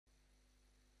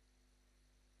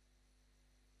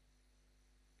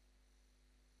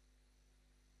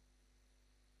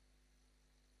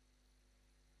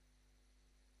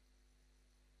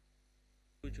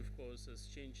which of course has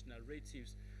changed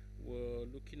narratives. We're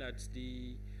looking at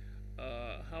the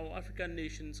how African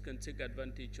nations can take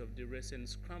advantage of the recent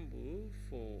scramble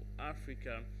for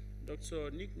Africa.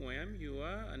 Dr. Nick Moyam, you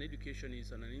are an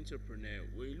educationist and an entrepreneur.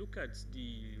 When you look at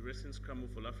the recent scramble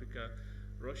for Africa,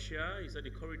 Russia is at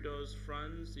the corridors,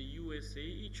 France, the USA,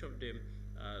 each of them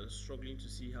struggling to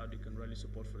see how they can rally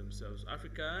support for themselves.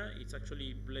 Africa, it's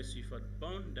actually blessed with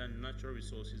abundant natural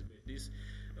resources, but this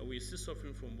we're still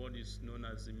suffering from what is known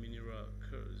as the mineral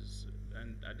curse.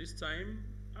 And at this time,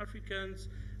 Africans,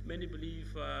 many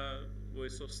believe, were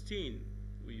sustained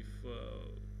with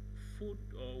food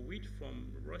or wheat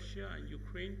from Russia and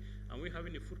Ukraine, and we're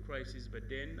having a food crisis, but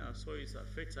then our soils are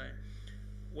fertile.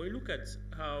 When you look at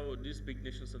how these big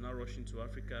nations are now rushing to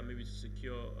Africa, maybe to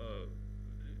secure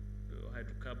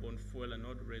hydrocarbon, fuel, and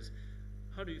all the rest,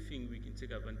 how do you think we can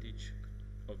take advantage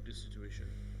of this situation?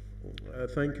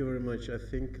 Thank you very much. I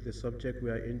think the subject we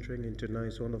are entering into now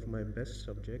is one of my best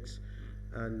subjects,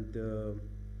 and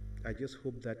I just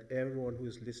hope that everyone who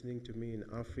is listening to me in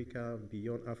Africa,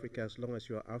 beyond Africa, as long as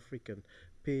you are African,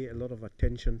 pay a lot of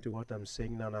attention to what I'm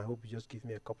saying now, and I hope you just give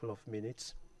me a couple of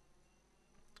minutes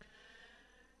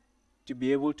to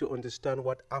be able to understand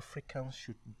what Africans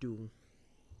should do.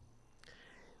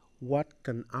 What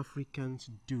can Africans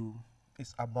do?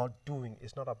 It's about doing,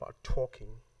 it's not about talking.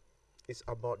 It's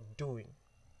about doing.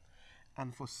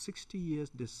 And for 60 years,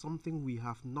 there's something we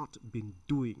have not been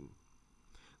doing.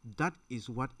 That is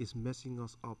what is messing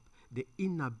us up, the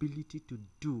inability to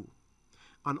do.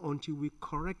 And until we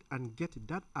correct and get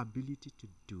that ability to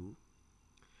do,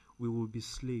 we will be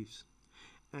slaves.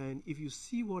 And if you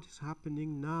see what is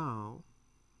happening now,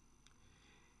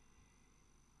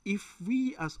 if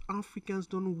we as Africans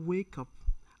don't wake up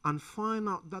and find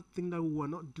out that thing that we were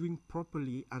not doing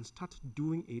properly and start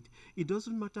doing it, it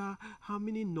doesn't matter how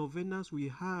many novenas we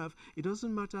have, it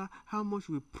doesn't matter how much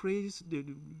we praise the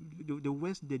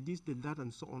West, the this, the that,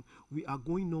 and so on, we are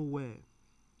going nowhere.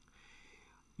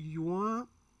 Your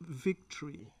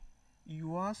victory,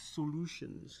 your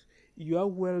solutions, your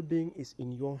well-being is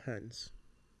in your hands.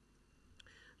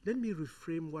 Let me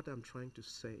reframe what I'm trying to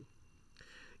say.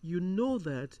 You know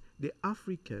that the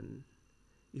African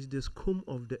is the scum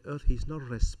of the earth. He's not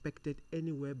respected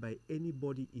anywhere by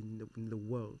anybody in the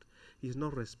world. He's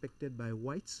not respected by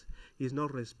whites. He's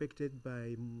not respected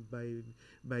by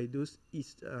those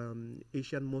East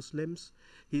Asian Muslims.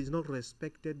 He's not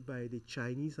respected by the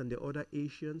Chinese and the other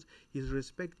Asians. He's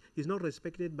not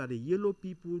respected by the yellow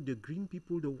people, the green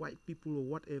people, the white people, or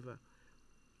whatever.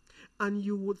 And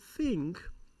you would think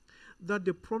that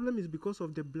the problem is because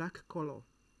of the black color.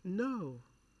 No.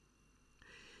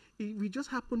 We just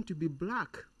happen to be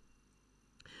black,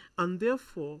 and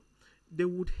therefore they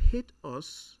would hate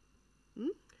us,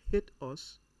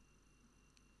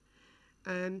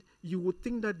 and you would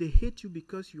think that they hate you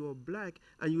because you are black,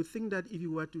 and you think that if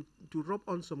you were to rub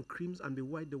on some creams and be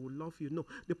white, they would love you. No,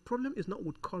 the problem is not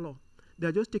with color.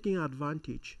 They're just taking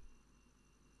advantage.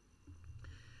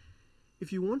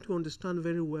 If you want to understand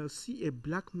very well, see a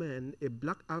black man, a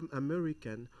black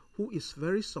American who is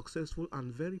very successful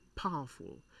and very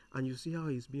powerful, and you see how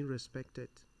he's being respected.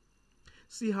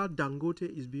 See how Dangote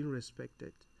is being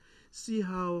respected. See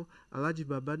how Alhaji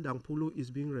Baba Dampolo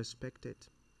is being respected.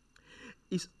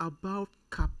 It's about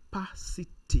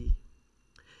capacity.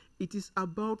 It is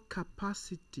about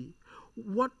capacity.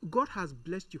 What God has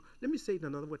blessed you. Let me say it in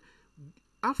another word.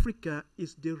 Africa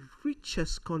is the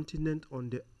richest continent on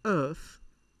the earth,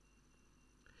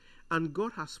 and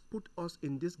God has put us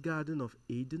in this Garden of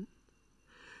Eden.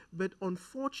 But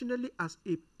unfortunately, as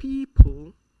a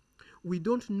people, we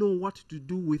don't know what to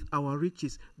do with our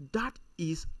riches. That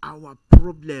is our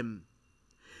problem.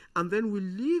 And then we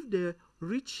leave the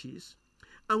riches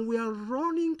and we are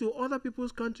running to other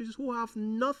people's countries who have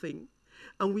nothing,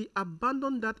 and we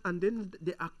abandon that, and then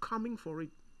they are coming for it.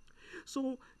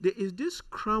 So there is this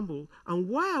scramble, and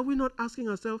why are we not asking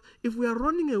ourselves, if we are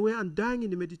running away and dying in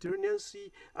the Mediterranean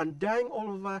Sea and dying all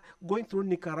over, going through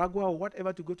Nicaragua or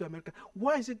whatever to go to America,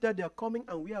 why is it that they are coming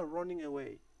and we are running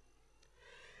away?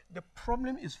 The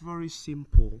problem is very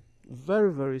simple,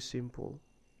 very, very simple.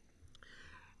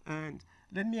 And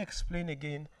let me explain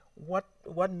again what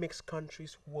makes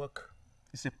countries work.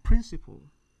 It's a principle.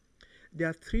 There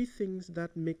are three things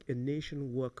that make a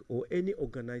nation work, or any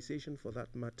organization for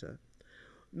that matter.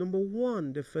 Number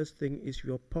one, the first thing is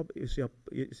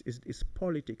is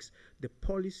politics, the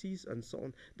policies and so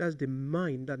on. That's the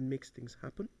mind that makes things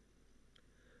happen.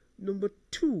 Number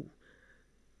two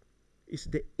is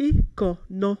the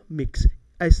economics.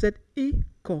 I said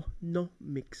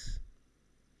economics.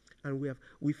 And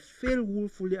we fail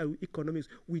woefully at economics.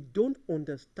 We don't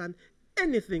understand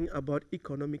anything about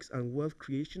economics and wealth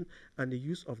creation and the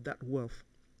use of that wealth.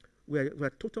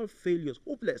 We're total failures,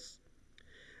 hopeless.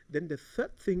 Then the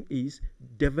third thing is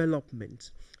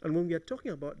development. And when we are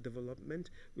talking about development,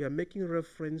 we are making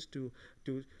reference to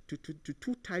two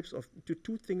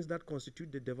things that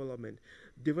constitute the development.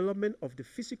 Development of the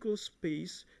physical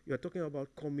space. You are talking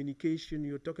about communication,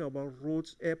 you're talking about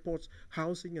roads, airports,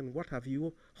 housing, and what have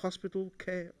you, hospital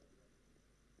care.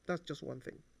 That's just one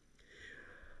thing.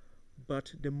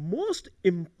 But the most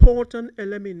important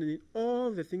element in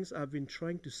all the things I've been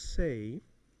trying to say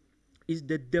is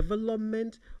the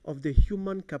development of the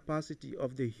human capacity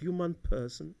of the human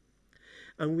person.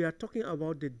 And we are talking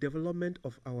about the development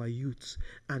of our youths.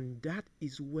 And that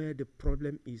is where the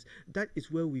problem is. That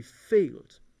is where we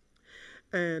failed.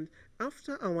 And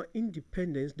after our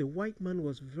independence, the white man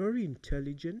was very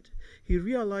intelligent. He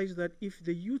realized that if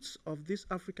the youths of these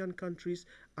African countries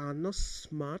are not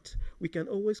smart, we can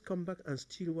always come back and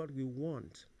steal what we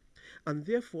want. And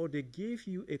therefore, they gave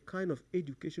you a kind of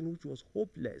education which was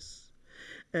hopeless.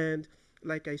 And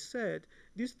like I said,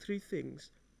 these three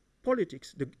things,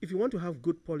 politics, if you want to have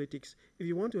good politics, if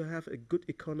you want to have a good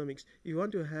economics, if you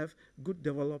want to have good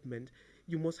development,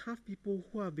 you must have people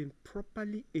who have been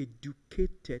properly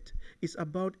educated. It's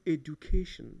about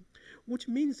education, which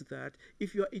means that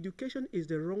if your education is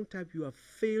the wrong type, you have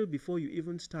failed before you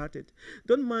even started.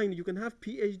 Don't mind, you can have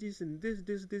PhDs in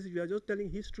this, you are just telling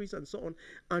histories and so on,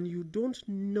 and you don't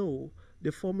know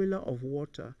the formula of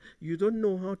water. You don't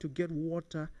know how to get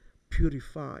water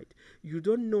purified. You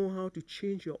don't know how to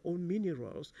change your own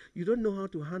minerals. You don't know how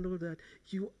to handle that.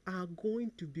 You are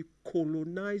going to be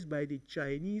colonized by the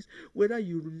Chinese, whether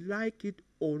you like it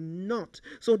or not.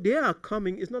 So they are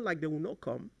coming. It's not like they will not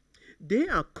come. They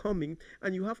are coming,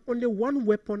 and you have only one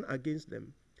weapon against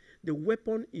them. The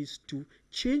weapon is to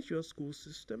change your school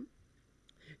system,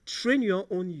 train your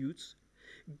own youths,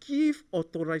 give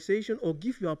authorization or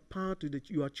give your power to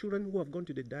your children who have gone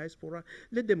to the diaspora.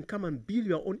 Let them come and build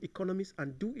your own economies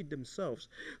and do it themselves,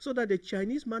 so that the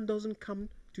Chinese man doesn't come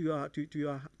to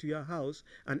your house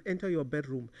and enter your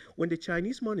bedroom. When the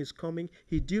Chinese man is coming,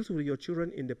 he deals with your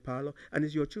children in the parlor, and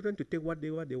it's your children to take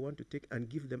whatever they want to take and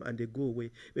give them, and they go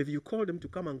away. If you call them to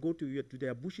come and go to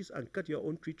their bushes and cut your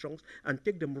own tree trunks and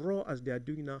take them raw as they are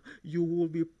doing now, you will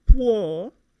be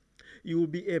poor, you will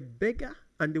be a beggar,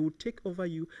 and they will take over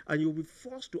you, and you'll be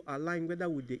forced to align whether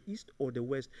with the East or the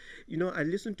West. You know, I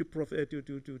listened to President,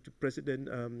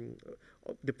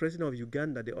 the president of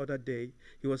Uganda the other day.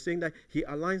 He was saying that he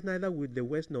aligns neither with the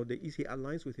West nor the East. He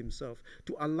aligns with himself.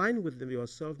 To align with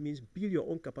yourself means build your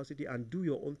own capacity and do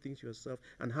your own things yourself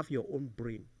and have your own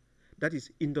brain. That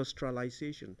is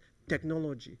industrialization,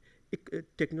 technology,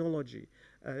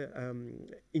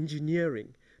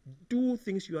 engineering. Do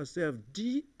things yourself.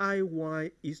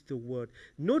 DIY is the word.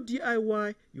 No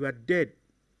DIY, you are dead.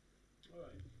 All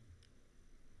right.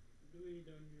 Do it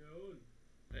on your own.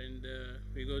 And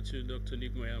we go to Dr.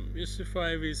 Nigmoyam. Mr.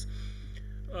 5 is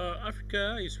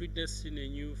Africa is witnessing a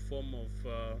new form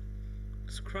of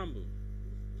scramble.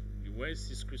 The West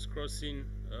is crisscrossing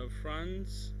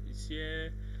France is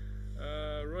here,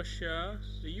 Russia,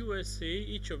 the USA,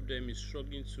 each of them is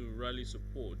struggling to rally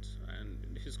support, and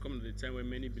this is coming at a time when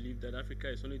many believe that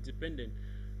Africa is only dependent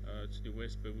to the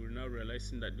West, but we're now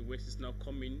realizing that the West is now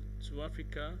coming to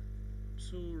Africa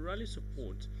to rally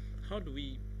support. How do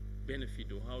we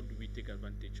benefit, or how do we take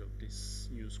advantage of this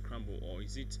new scramble, or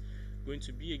is it going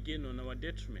to be again on our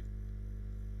detriment?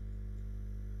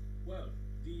 Well,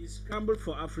 the scramble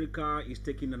for Africa is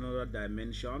taking another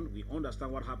dimension. We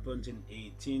understand what happened in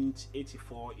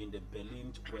 1884 in the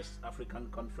Berlin West African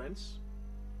Conference,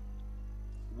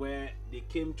 where they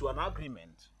came to an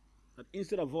agreement that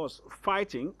instead of us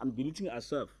fighting and belittling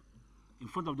ourselves in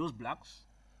front of those blacks,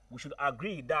 we should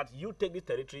agree that you take this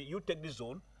territory, you take this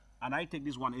zone, and I take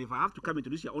this one. And if I have to come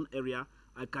into this your own area,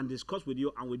 I can discuss with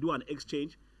you and we do an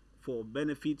exchange for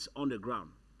benefits on the ground.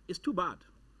 It's too bad.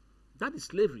 That is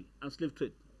slavery and slave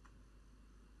trade.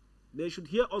 They should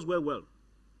hear us well.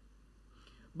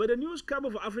 But the new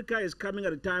scramble for Africa is coming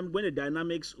at a time when the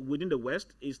dynamics within the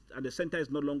West is and the center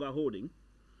is no longer holding.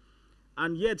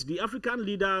 And yet the African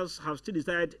leaders have still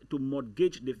decided to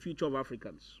mortgage the future of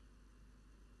Africans.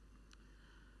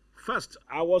 First,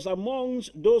 I was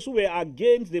amongst those who were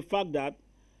against the fact that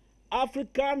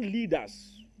African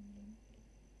leaders,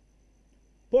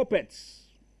 puppets,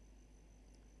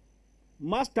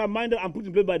 masterminded and put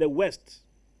in place by the West,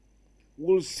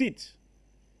 will sit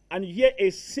and hear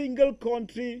a single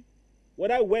country,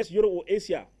 whether West, Europe, or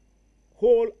Asia,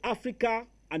 hold Africa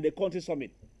and the country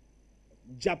summit.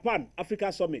 Japan,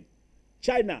 Africa summit.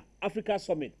 China, Africa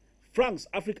summit. France,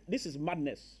 Africa. This is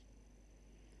madness.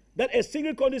 that a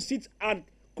single country sits and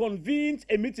convenes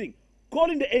a meeting,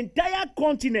 calling the entire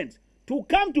continent to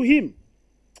come to him.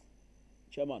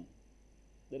 Chairman,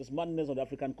 there is madness on the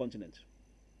African continent.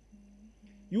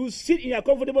 You sit in your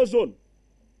comfortable zone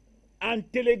and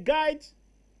teleguide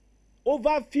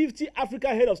over 50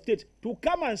 African head of state to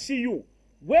come and see you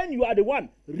when you are the one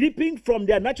reaping from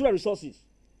their natural resources.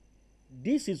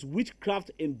 This is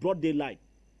witchcraft in broad daylight.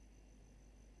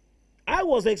 I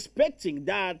was expecting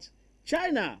that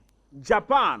China,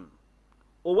 Japan,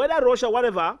 or whether Russia,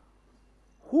 whatever,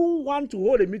 who want to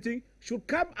hold a meeting should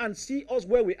come and see us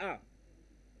where we are.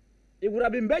 It would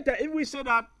have been better if we said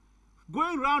that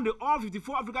going around the all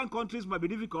 54 African countries might be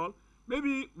difficult.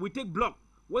 Maybe we take block.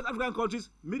 West African countries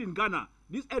meet in Ghana.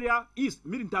 This area East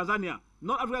meet in Tanzania.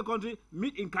 North African country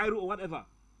meet in Cairo or whatever.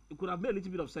 It could have made a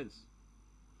little bit of sense.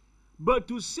 But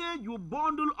to say you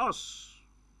bundle us,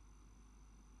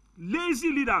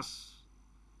 lazy leaders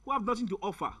who have nothing to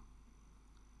offer,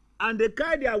 and they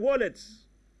carry their wallets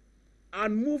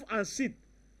and move and sit,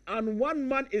 and one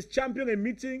man is championing a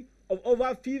meeting of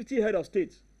over 50 head of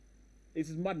state. It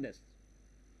is madness.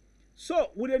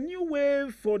 So, with a new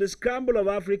wave for the scramble of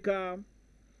Africa,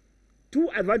 two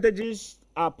advantages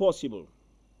are possible.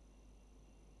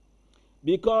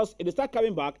 Because if they start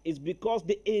coming back, it's because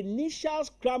the initial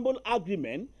scramble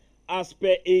agreement, as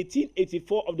per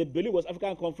 1884 of the Berlin West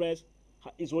African Conference,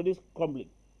 is already crumbling.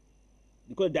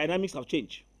 Because the dynamics have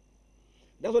changed.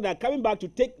 That's why they're coming back to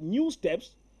take new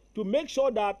steps to make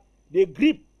sure that the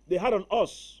grip they had on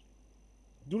us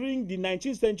during the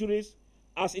 19th centuries,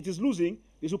 as it is losing,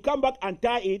 they should come back and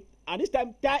tie it, and this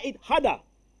time tie it harder,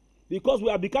 because we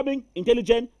are becoming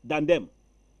intelligent than them.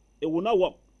 It will not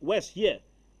work. West here.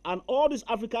 And all these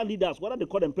African leaders, whether they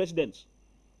call them presidents,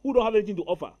 who don't have anything to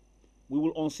offer, we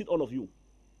will unseat all of you.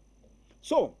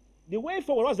 So, the way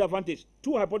forward was the advantage.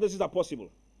 Two hypotheses are possible.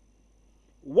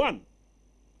 One,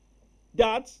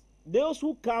 that those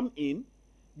who come in,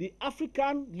 the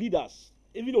African leaders,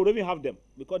 even though we don't even have them,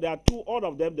 because there are two, all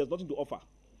of them, there's nothing to offer.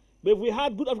 But if we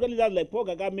had good African leaders like Paul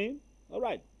Kagame, all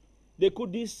right, they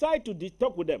could decide to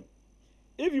talk with them.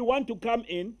 If you want to come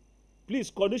in,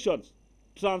 please, conditions,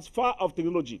 transfer of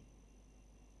technology.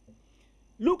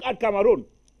 Look at Cameroon,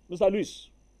 Mr. Luis.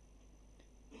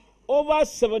 Over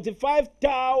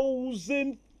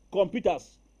 75,000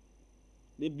 computers.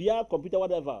 The BR computer,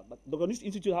 whatever. But Dr. Nick's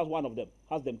Institute has one of them,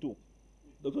 has them too.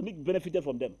 Dr. Nick benefited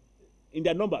from them in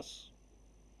their numbers.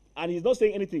 And he's not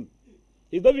saying anything.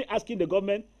 He's not even asking the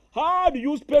government, how do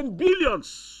you spend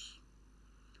billions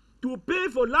to pay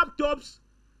for laptops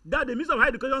that the Minister of Higher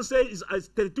Education says is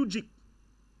 32 gig?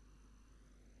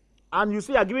 And you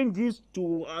say you're giving this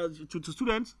to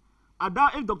students, and now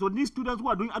if Dr. Nick's students who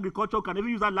are doing agriculture can even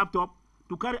use that laptop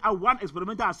to carry out one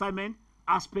experimental assignment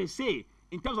as per se,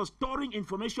 in terms of storing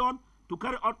information to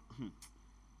carry out.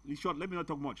 In short, let me not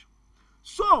talk much.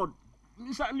 So,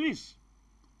 Mr. Luis,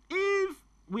 if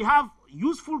we have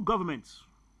useful governments,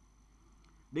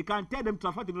 they can tell them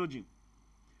transfer technology.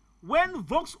 When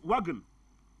Volkswagen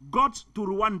got to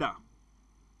Rwanda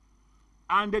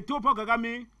and they told Paul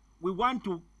Kagame, we want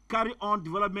to carry on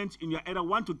development in your area, we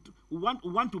want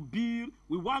to build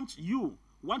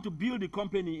the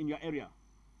company in your area.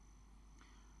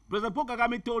 President Paul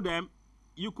Kagame told them,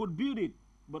 you could build it,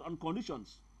 but on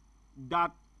conditions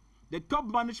that the top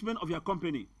management of your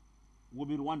company will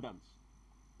be Rwandans.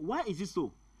 Why is it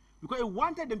so? Because he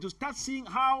wanted them to start seeing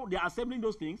how they are assembling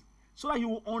those things, so that he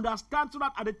will understand, so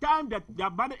that at the time that their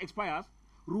mandate expires,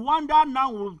 Rwanda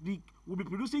now will be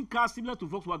producing cars similar to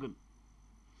Volkswagen.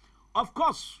 Of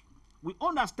course, we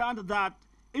understand that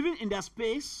even in their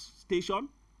space station,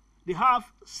 they have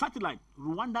satellite,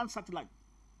 Rwandan satellite.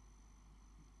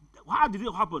 How did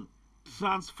it happen?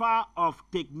 Transfer of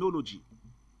technology.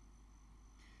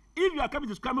 If you are coming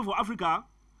to Scramble for Africa,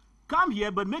 come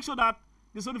here, but make sure that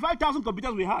the 75,000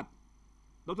 computers we had,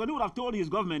 Dr. Lee would have told his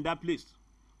government that place.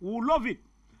 We will love it.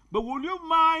 But will you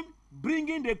mind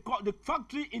bringing the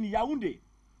factory in Yaoundé,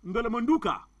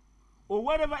 Ngolomonduka, or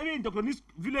wherever, even in Dr. Lee's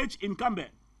village in Cambe,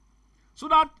 so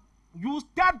that you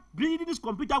start bringing this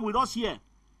computer with us here,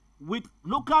 with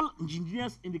local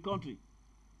engineers in the country.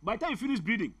 By the time you finish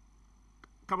building,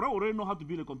 Cameroon already know how to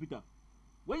build a computer.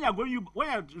 When you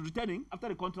are returning after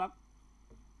the contract,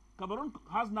 Cameroon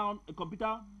has now a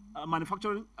computer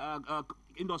manufacturing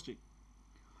industry.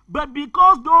 But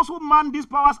because those who man these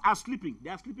powers are sleeping, they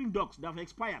are sleeping dogs, they have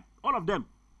expired. All of them,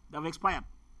 they have expired.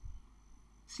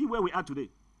 See where we are today.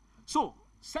 So,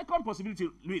 second possibility,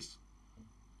 Luis,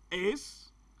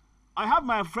 is I have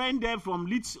my friend there from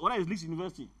Leeds, what is Leeds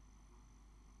University?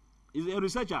 He's a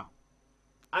researcher.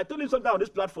 I told him something on this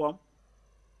platform.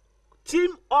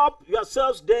 Team up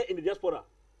yourselves there in the diaspora.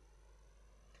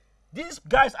 These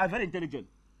guys are very intelligent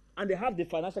and they have the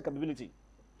financial capability.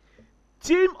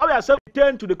 Team of yourself,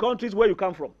 return to the countries where you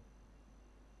come from.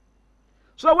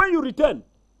 So when you return,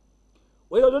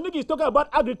 when Odoniki is talking about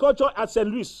agriculture at St.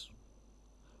 Louis,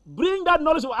 bring that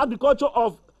knowledge of agriculture,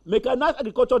 of mechanized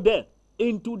agriculture there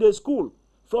into the school.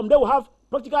 From there, we have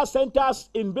practical centers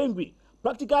in Bengui,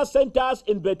 practical centers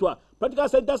in Betwa, practical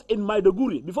centers in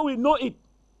Maiduguri. Before we know it,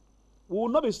 we will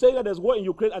not be saying that there's war in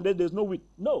Ukraine and then there's no wheat.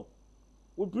 No.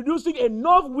 We're producing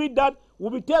enough wheat that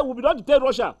we'll be not to tell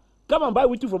Russia, come and buy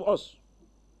wheat from us.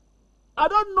 I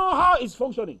don't know how it's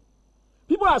functioning.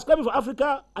 People are screaming for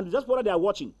Africa and the diaspora, they are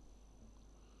watching.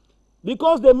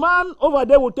 Because the man over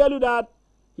there will tell you that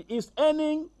he is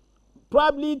earning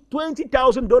probably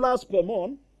 $20,000 per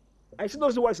month. I still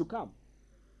don't see why he should come.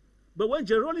 But when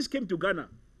Geronis came to Ghana,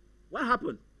 what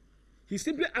happened? He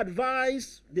simply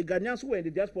advised the Ghanaians who were in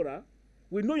the diaspora,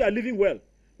 we know you are living well,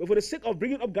 but for the sake of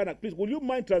bringing up Ghana, please, will you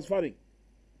mind transferring?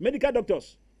 Medical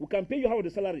doctors, we can pay you half of the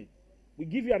salary. We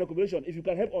give you an accommodation if you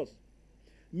can help us.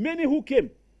 Many who came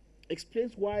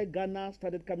explains why Ghana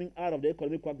started coming out of the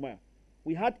economic quagmire.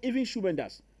 We had even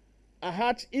shoemenders. I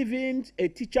had even a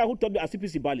teacher who taught me at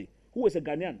CPC Bali, who was a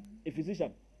Ghanaian, a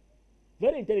physician,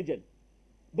 very intelligent.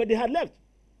 But they had left.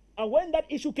 And when that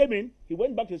issue came in, he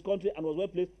went back to his country and was well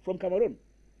placed from Cameroon.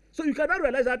 So you cannot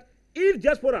realize that if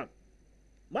diaspora,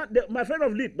 my friend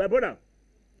of lead, my brother,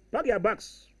 pack your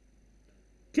bags,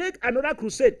 take another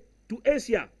crusade to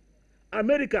Asia,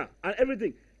 America, and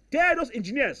everything. Tell those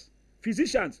engineers,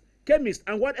 physicians, chemists,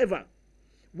 and whatever,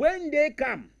 when they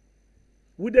come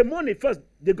with the money first,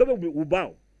 the government will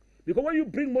bow. Because when you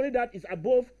bring money that is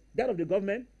above that of the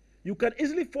government, you can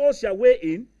easily force your way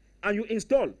in and you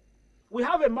install. We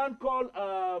have a man called,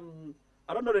 I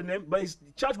don't know the name, but his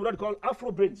church would not call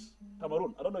Afro Brains,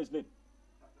 Cameroon. I don't know his name.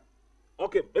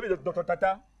 Okay, maybe Dr.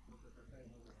 Tata.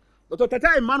 Dr.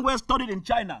 Tata Emmanuel studied in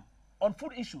China on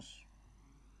food issues.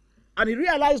 And he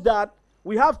realized that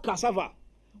we have cassava,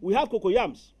 we have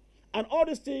cocoyams, and all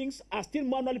these things are still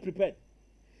manually prepared.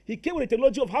 He came with the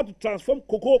technology of how to transform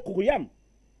cocoyam.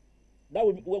 That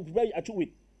will be very achieved with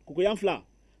cocoyam flour,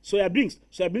 soya beans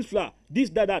flour, this,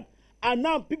 that. And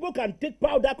now people can take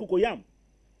powder cocoyam.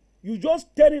 You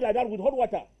just turn it like that with hot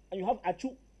water, and you have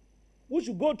achu, which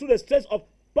you go through the stress of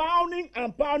pounding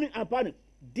and pounding and pounding.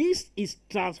 This is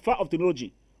transfer of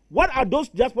technology. What are those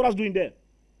diasporas doing there?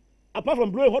 Apart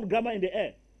from blowing hot grammar in the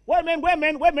air. Wait,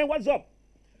 man, what's up?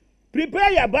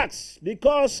 Prepare your bags,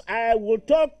 because I will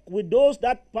talk with those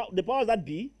that, the powers that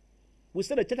be. We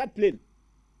send a chartered plane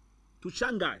to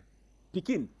Shanghai,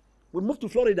 Peking. We move to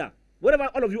Florida, wherever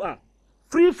all of you are.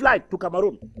 Free flight to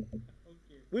Cameroon.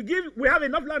 Okay. We have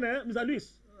enough land, Mr.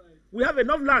 Luis. Right. We have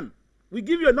enough land. We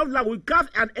give you enough land. We carve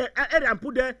an area and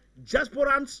put there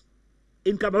diasporans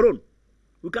in Cameroon.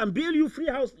 We can build you free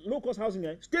house, low-cost housing.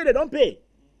 Stay there, don't pay.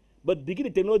 But begin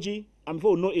the technology, and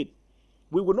before we know it,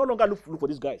 we will no longer look for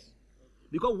these guys.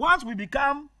 Because once we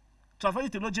become transferring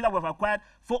technology that we have acquired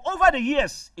for over the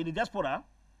years in the diaspora,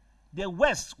 the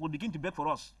West will begin to beg for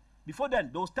us. Before then,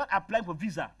 they will start applying for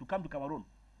visa to come to Cameroon.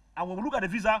 And when we look at the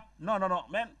visa, no,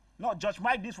 man, no, Judge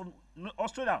Mike, this from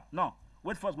Australia. No,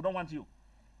 wait first, we don't want you.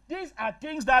 These are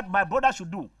things that my brother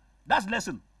should do. That's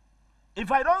lesson.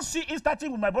 If I don't see it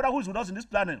starting with my brother who is with us in this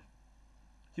planet,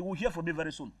 he will hear from me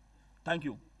very soon. Thank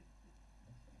you.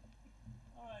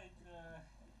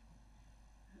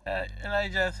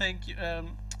 Elijah, thank you.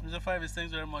 Mr. Fives,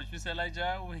 thanks very much. Mr.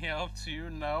 Elijah, we are up to you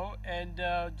now. And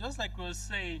just like we were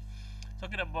saying,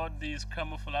 talking about the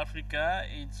Scramble for Africa,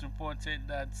 it's reported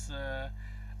that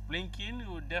Blinken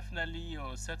will definitely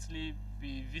or certainly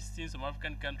be visiting some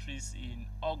African countries in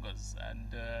August. And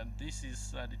this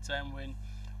is the time when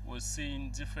we're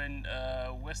seeing different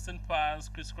Western powers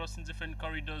crisscrossing different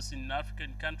corridors in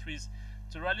African countries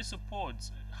to rally support.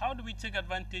 How do we take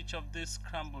advantage of this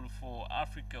scramble for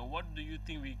Africa? What do you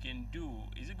think we can do?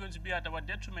 Is it going to be at our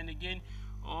detriment again,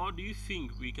 or do you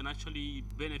think we can actually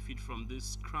benefit from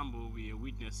this scramble we are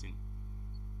witnessing?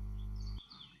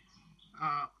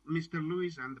 Mr.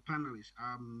 Lewis and the panelists,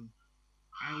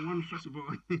 I want first of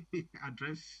all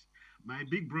address my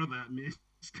big brother,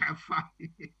 Mr. Fai.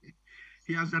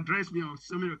 He has addressed me on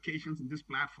so many occasions in this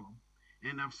platform,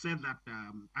 and I've said that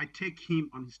I take him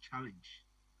on his challenge.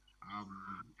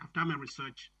 After my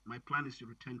research, my plan is to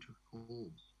return to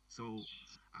home. So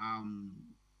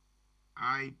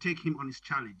I take him on his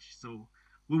challenge. So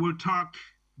we will talk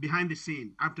behind the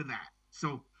scene after that.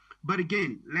 So, but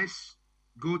again, let's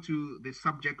go to the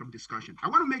subject of discussion. I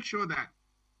want to make sure that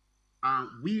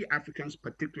we Africans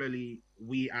particularly,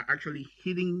 we are actually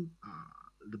hitting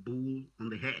the bull on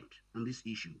the head on this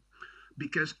issue.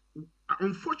 because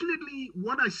unfortunately,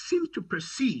 what I seem to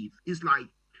perceive is like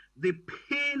the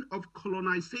pain of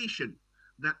colonization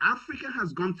that Africa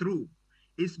has gone through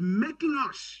is making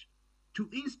us to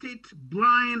instead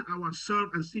blind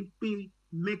ourselves and simply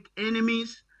make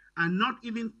enemies and not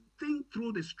even think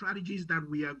through the strategies that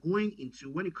we are going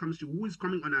into when it comes to who is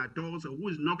coming on our doors or who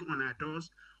is knocking on our doors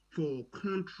for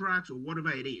contracts or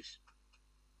whatever it is.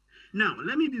 Now,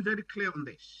 let me be very clear on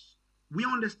this. We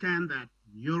understand that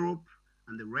Europe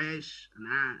and the rest,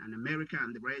 and America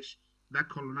and the rest that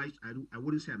colonized, I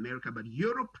wouldn't say America, but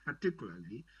Europe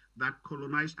particularly, that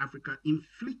colonized Africa,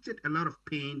 inflicted a lot of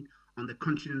pain on the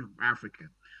continent of Africa.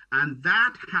 And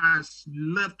that has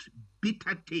left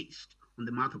bitter taste on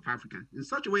the mouth of Africans in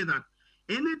such a way that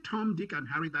any Tom, Dick, and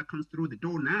Harry that comes through the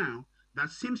door now that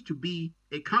seems to be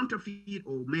a counterfeit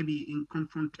or maybe in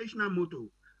confrontational mode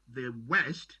to the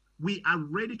West, we are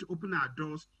ready to open our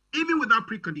doors even without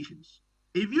preconditions.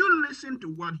 If you listen to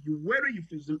what Yoweri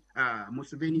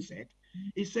Museveni said,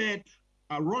 he said,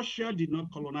 Russia did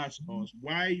not colonize us.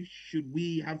 Why should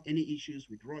we have any issues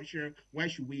with Russia? Why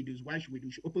should we do this? Why should we do?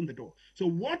 We should open the door. So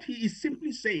what he is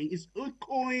simply saying is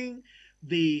echoing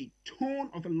the tone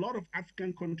of a lot of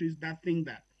African countries that think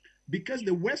that because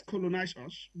the West colonized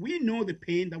us, we know the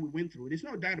pain that we went through. There's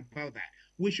no doubt about that.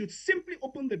 We should simply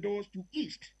open the doors to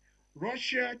East,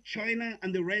 Russia, China,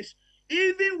 and the rest,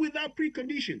 even without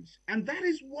preconditions. And that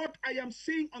is what I am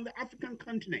seeing on the African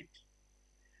continent.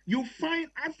 You find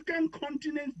African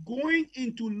continents going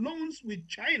into loans with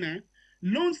China,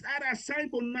 loans that are signed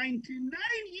for 99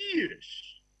 years.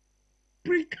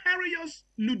 Precarious,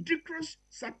 ludicrous,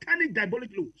 satanic, diabolic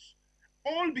loans.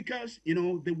 All because,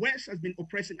 the West has been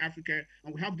oppressing Africa,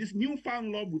 and we have this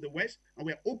newfound love with the West, and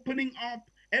we're opening up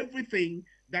everything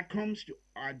that comes to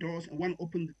our doors and want to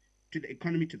open to the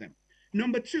economy to them.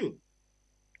 Number two,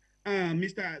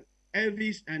 Mr.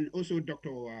 Elvis and also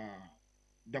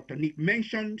Dr. Nick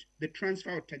mentioned the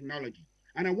transfer of technology.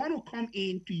 And I want to come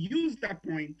in to use that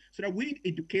point so that we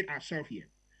educate ourselves here.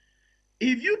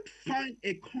 If you find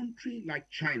a country like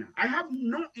China, I have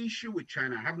no issue with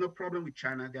China. I have no problem with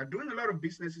China. They are doing a lot of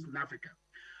businesses in Africa.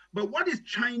 But what is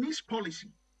Chinese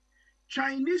policy?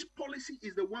 Chinese policy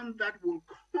is the one that will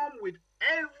come with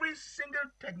every single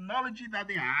technology that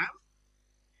they have.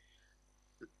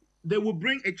 They will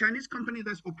bring a Chinese company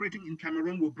that's operating in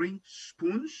Cameroon will bring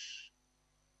spoons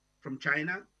from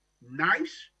China,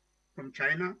 knives from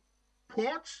China,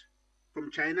 pots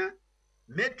from China,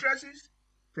 mattresses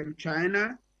from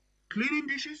China, cleaning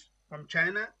dishes from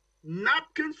China,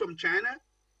 napkins from China,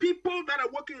 people that are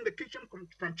working in the kitchen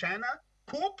from China,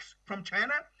 cooks from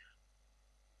China.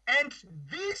 And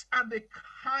these are the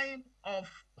kind of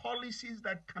policies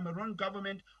that Cameroon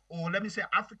government, or let me say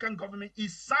African government,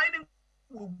 is signing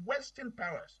with Western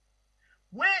powers.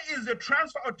 Where is the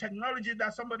transfer of technology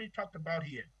that somebody talked about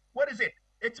here? What is it?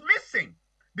 It's missing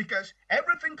because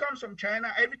everything comes from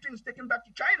China. Everything is taken back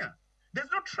to China. There's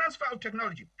no transfer of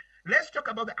technology. Let's talk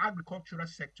about the agricultural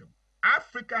sector.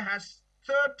 Africa has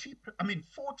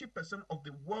 40% of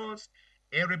the world's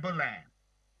arable land.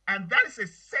 And that is a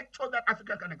sector that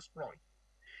Africa can exploit.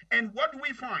 And what do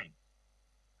we find?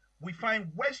 We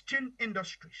find Western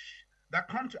industries that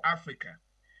come to Africa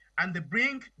and they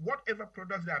bring whatever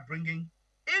products they are bringing,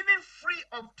 even free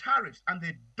of tariffs, and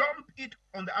they dump it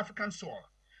on the African soil.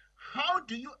 How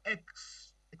do you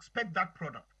expect that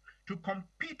product to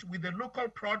compete with the local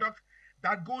product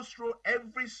that goes through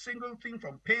every single thing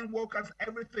from paying workers,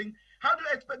 everything? How do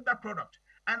you expect that product?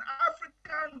 And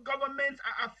African governments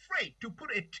are afraid to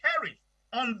put a tariff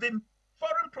on the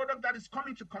foreign product that is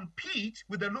coming to compete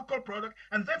with the local product,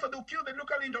 and therefore they'll kill the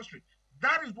local industry.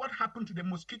 That is what happened to the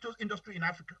mosquitoes industry in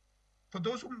Africa. For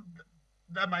those who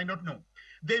that might not know,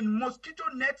 the mosquito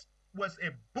net was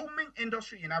a booming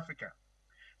industry in Africa.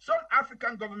 Some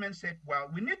African governments said, well,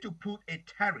 we need to put a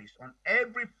tariff on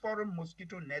every foreign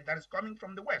mosquito net that is coming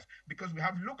from the West, because we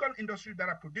have local industries that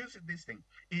are producing this thing.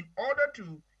 In order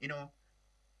to,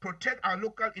 protect our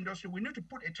local industry, we need to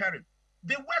put a tariff.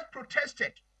 The West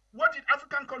protested. What did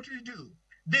African countries do?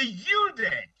 They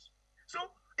yielded. So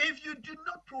if you do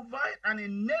not provide an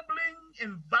enabling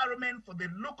environment for the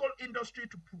local industry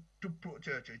to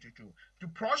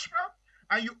prosper,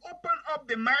 and you open up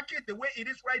the market the way it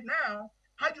is right now,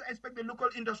 how do you expect the local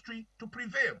industry to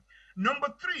prevail? Number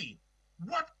three,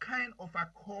 what kind of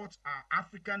accords are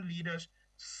African leaders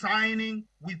signing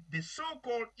with the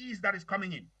so-called East that is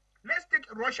coming in? Let's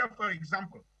take Russia, for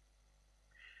example.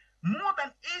 More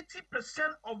than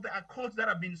 80% of the accords that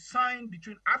have been signed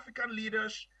between African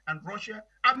leaders and Russia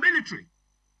are military.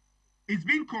 It's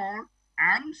being called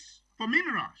arms for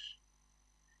minerals.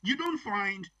 You don't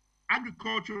find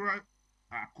agricultural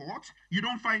accords. You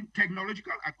don't find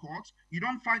technological accords. You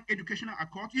don't find educational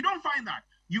accords. You don't find that.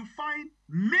 You find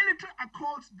military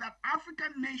accords that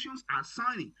African nations are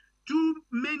signing to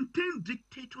maintain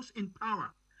dictators in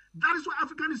power. That is why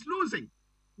Africa is losing.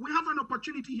 We have an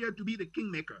opportunity here to be the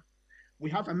kingmaker. We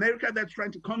have America that's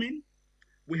trying to come in.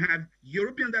 We have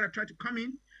Europeans that are trying to come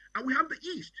in. And we have the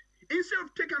East. Instead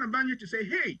of taking advantage to say,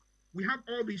 hey, we have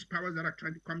all these powers that are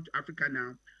trying to come to Africa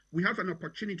now. We have an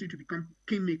opportunity to become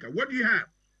kingmaker. What do you have?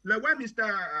 Like what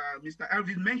Mr.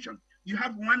 Elvis mentioned, you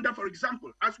have Rwanda, for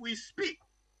example. As we speak,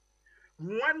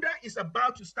 Rwanda is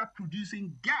about to start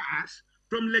producing gas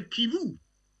from Lake Kivu.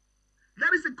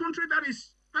 That is a country that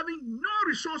is having no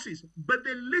resources, but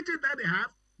the little that they have,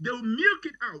 they'll milk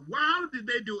it out. How did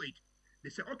they do it? They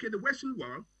say, okay, the Western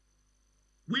world,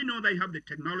 we know they have the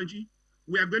technology.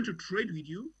 We are going to trade with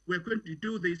you. We're going to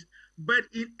do this. But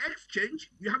in exchange,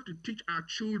 you have to teach our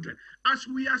children. As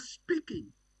we are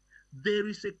speaking, there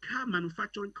is a car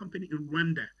manufacturing company in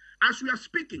Rwanda. As we are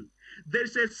speaking, there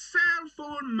is a cell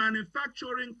phone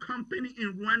manufacturing company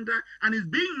in Rwanda, and it's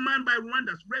being manned by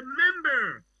Rwandans.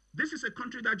 Remember, this is a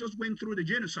country that just went through the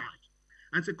genocide.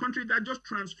 And it's a country that just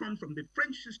transformed from the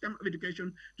French system of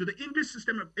education to the English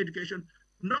system of education.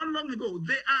 Not long ago,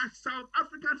 there are South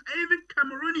Africans, even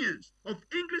Cameroonians of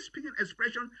English-speaking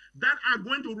expression that are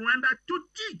going to Rwanda to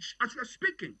teach as we are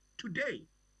speaking today.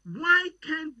 Why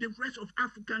can't the rest of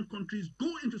African countries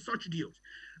go into such deals?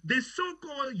 The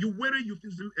so-called Yoweri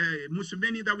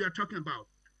Museveni that we are talking about,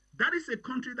 that is a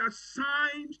country that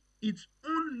signed its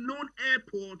own loan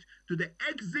airport to the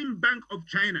Exim Bank of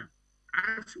China.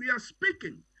 As we are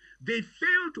speaking, they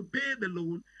failed to pay the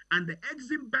loan, and the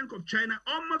Exim Bank of China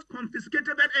almost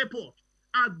confiscated that airport.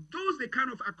 Are those the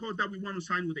kind of accords that we want to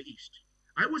sign with the East?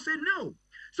 I would say no.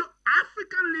 So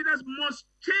African leaders must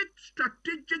take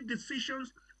strategic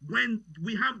decisions when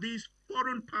we have these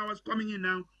foreign powers coming in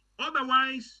now.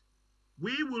 Otherwise,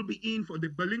 we will be in for the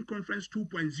Berlin Conference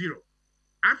 2.0.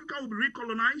 Africa will be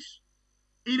recolonized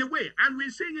in a way, and we're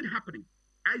seeing it happening.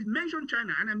 I mentioned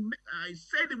China, and I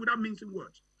said it without mincing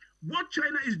words. What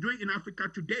China is doing in Africa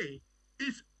today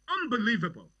is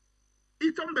unbelievable.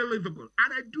 It's unbelievable.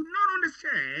 And I do not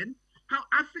understand how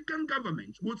African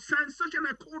governments would sign such an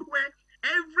accord where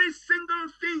every single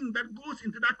thing that goes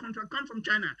into that contract comes from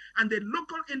China, and the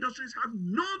local industries have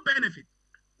no benefit.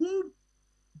 Who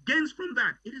gains from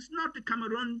that? It is not the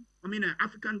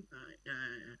African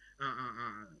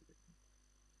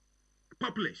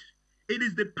populace. It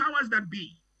is the powers that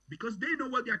be, because they know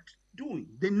what they're doing.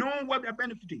 They know what they're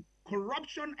benefiting.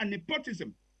 Corruption and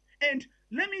nepotism. And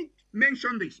let me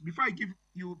mention this before I give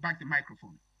you back the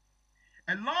microphone.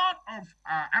 A lot of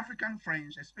African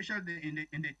friends, especially in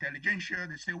the intelligentsia,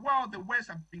 they say, well, the West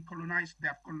have been colonized, they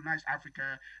have colonized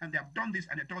Africa, and they have done this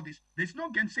and they done this. There's no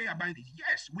gainsay about this.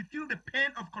 Yes, we feel the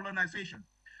pain of colonization.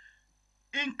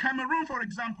 In Cameroon, for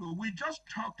example, we just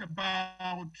talked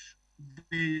about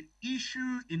the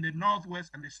issue in the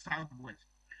Northwest and the Southwest.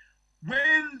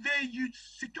 When the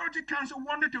Security Council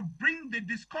wanted to bring the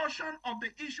discussion of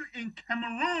the issue in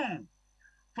Cameroon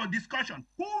for discussion,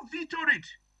 who vetoed it?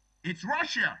 It's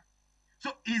Russia.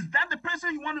 So is that the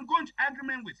person you want to go into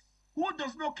agreement with? Who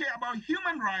does not care about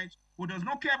human rights, who does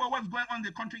not care about what's going on in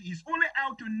the country, is only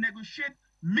out to negotiate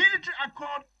military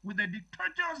accord with the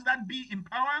dictators that be in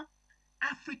power?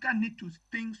 Africa needs to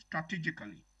think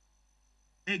strategically.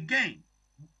 Again,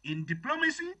 in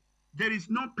diplomacy, there is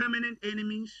no permanent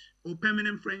enemies or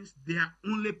permanent friends. There are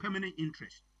only permanent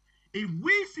interests. If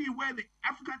we see where the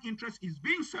African interest is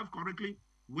being served correctly,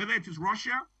 whether it is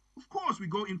Russia, of course we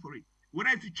go in for it.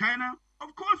 Whether it is China,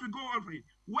 of course we go in for it.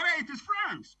 Whether it is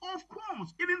France, of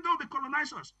course, even though they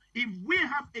colonize us, if we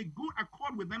have a good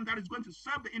accord with them that is going to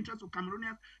serve the interests of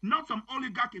Cameroonians, not some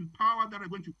oligarch in power that are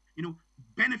going to,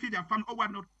 benefit their family or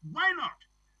whatnot, why not?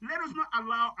 Let us not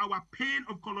allow our pain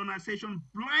of colonization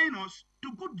blind us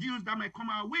to good deals that might come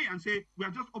our way and say we are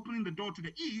just opening the door to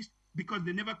the East because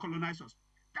they never colonized us.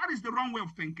 That is the wrong way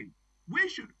of thinking. We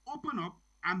should open up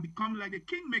and become like a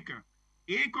kingmaker.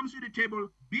 A comes to the table,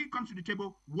 B comes to the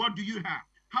table. What do you have?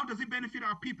 How does it benefit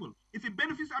our people? If it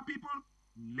benefits our people,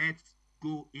 let's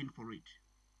go in for it.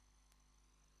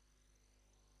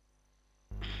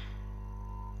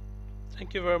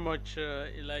 Thank you very much,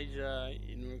 Elijah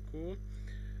Inuku.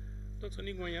 Dr.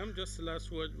 Nigwanyam, just the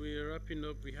last word. We're wrapping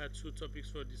up. We had 2 topics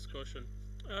for discussion.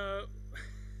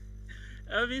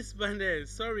 Elvis Bandel,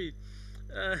 sorry.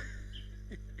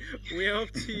 We're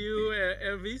up to you,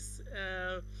 Elvis.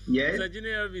 Yes.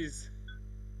 Virginia Elvis.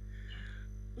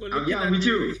 Yeah, me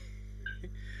too.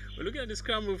 We're looking at the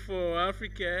scramble for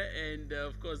Africa, and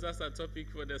of course, that's our topic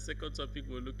for the second topic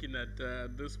we're looking at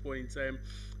this point in time.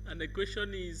 And the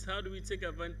question is, how do we take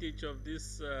advantage of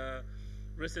this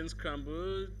recent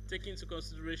scramble, taking into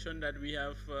consideration that we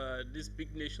have these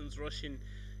big nations rushing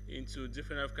into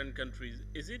different African countries?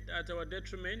 Is it at our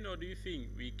detriment, or do you think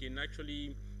we can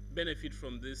actually benefit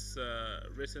from this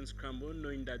recent scramble,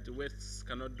 knowing that the West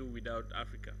cannot do without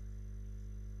Africa?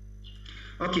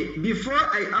 Okay, before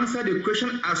I answer the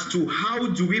question as to how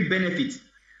do we benefit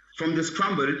from the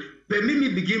scramble, permit me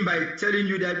begin by telling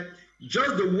you that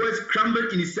just the word scramble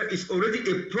in itself is already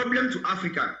a problem to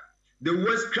Africa. The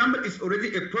word scramble is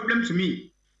already a problem to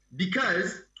me,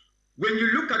 because when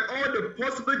you look at all the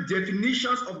possible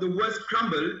definitions of the word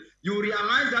scramble, you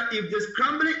realize that if the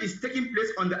scrambling is taking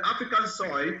place on the African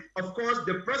soil, of course,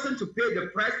 the person to pay the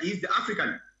price is the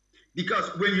African. Because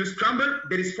when you scramble,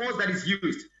 there is force that is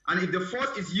used. And if the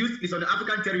force is used, it's on the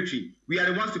African territory. We are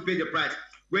the ones to pay the price.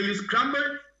 When you scramble,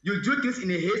 you do things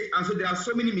in a haste, and so there are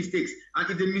so many mistakes. And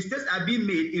if the mistakes are being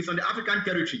made, it's on the African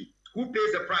territory. Who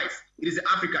pays the price? It is the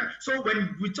African. So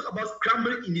when we talk about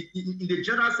scramble in the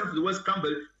general sense of the word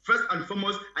scramble, first and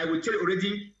foremost, I will tell you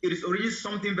already, it is already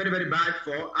something very, very bad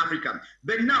for Africa.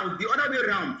 But now, the other way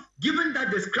around, given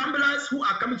that the scramblers who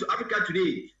are coming to Africa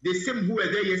today, the same who were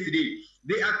there yesterday,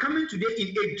 they are coming today in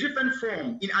a different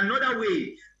form, in another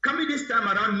way. Coming this time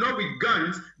around, not with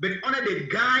guns, but under the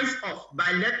guise of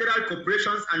bilateral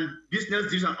cooperations and business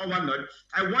deals and all whatnot.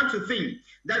 I want to think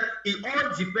that it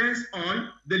all depends on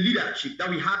the leadership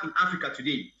that we have in Africa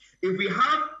today. If we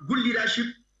have good leadership,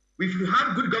 if we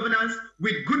have good governance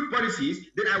with good policies,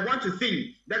 then I want to think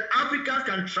that Africans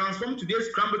can transform today's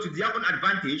scramble to their own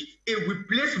advantage if we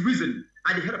place reason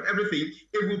at the head of everything,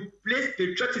 if we place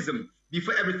patriotism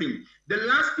before everything. The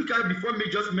last speaker before me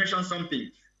just mentioned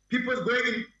something. People going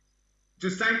in to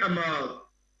sign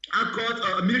accords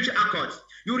or military accords.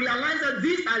 You realize that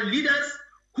these are leaders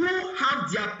who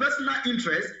have their personal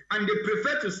interests and they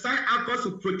prefer to sign accords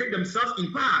to protect themselves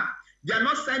in power. They are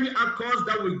not signing accords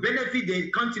that will benefit the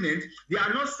continent. They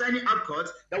are not signing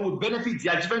accords that will benefit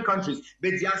their different countries,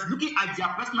 but they are looking at their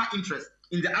personal interests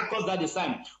in the accords that they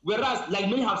sign. Whereas, like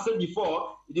many have said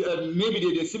before,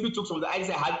 maybe they simply took some of the ideas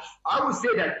I had. I would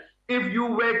say that if you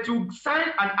were to sign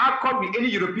an accord with any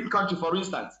European country, for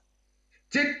instance,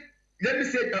 take, let me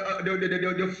say,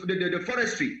 the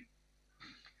forestry.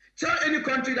 Tell any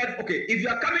country that, okay, if you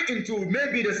are coming into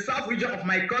maybe the south region of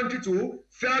my country to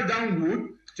fell down wood,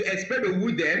 to expel the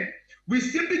wood there, we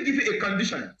simply give you a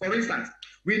condition. For instance,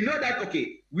 we know that,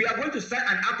 okay, we are going to sign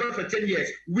an accord for 10 years.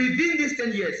 Within these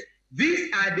 10 years,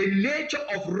 these are the nature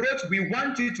of roads we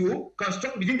want you to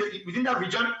construct within that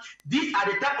region. These are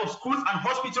the type of schools and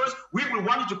hospitals we will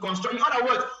want you to construct. In other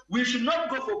words, we should not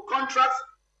go for contracts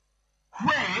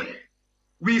where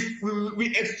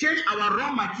we exchange our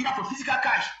raw material for physical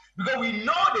cash, because we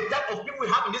know the type of people we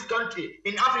have in this country,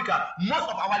 in Africa. Most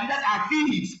of our leaders are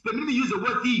thieves. Permit me to use the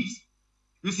word thieves.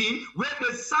 You see, when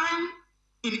they sign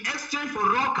in exchange for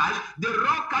raw cash, the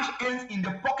raw cash ends in the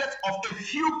pockets of a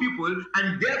few people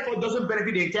and therefore doesn't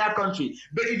benefit the entire country.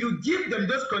 But if you give them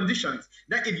those conditions,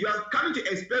 that if you are coming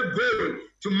to expel gold,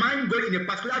 to mine gold in a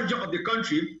particular region of the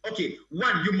country, okay,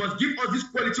 one, you must give us this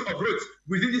quality of roads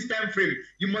within this time frame.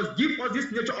 You must give us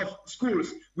this nature of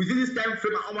schools within this time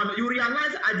frame. You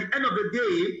realize at the end of the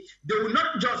day, they will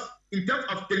not just, in terms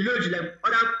of technology, like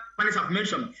other panelists have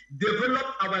mentioned, develop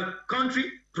our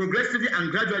country progressively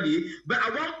and gradually, but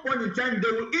at one point in time,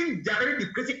 they will indirectly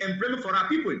be creating employment for our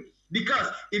people. Because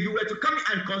if you were to come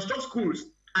and construct schools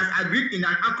as agreed in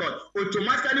an accord,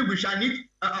 automatically we shall need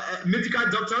medical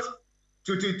doctors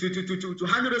to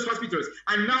handle those hospitals.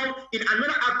 And now in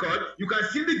another accord, you can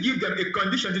simply give them a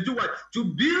condition to do what? To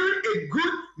build a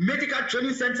good medical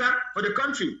training center for the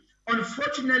country.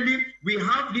 Unfortunately, we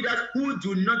have leaders who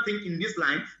do not think in this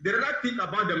line. They rather think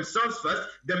about themselves first,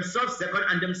 themselves second,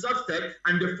 and themselves third,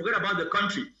 and they forget about the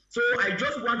country. So I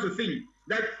just want to think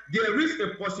that there is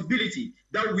a possibility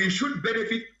that we should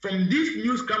benefit from this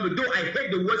new scramble, though I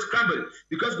hate the word scramble,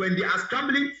 because when they are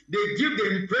scrambling, they give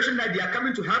the impression that they are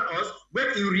coming to help us, when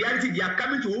in reality they are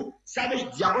coming to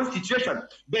salvage their own situation.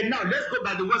 But now, let's go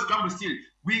by the word scramble still.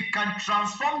 We can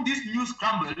transform this new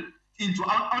scramble into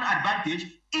our own advantage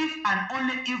if and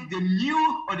only if the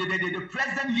new or the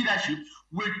present leadership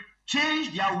will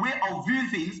change their way of viewing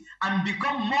things and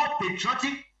become more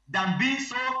patriotic than being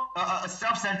so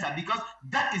self-centered, because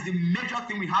that is the major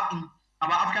thing we have in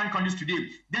our African countries today.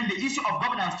 Then the issue of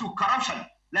governance too, corruption.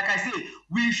 Like I say,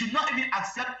 we should not even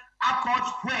accept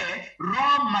accords where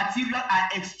raw material are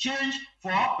exchanged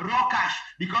for raw cash,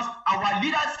 because our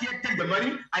leaders here take the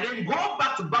money and then go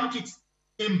back to bank it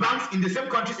in banks in the same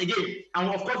countries again. And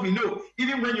of course, we know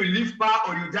even when you leave power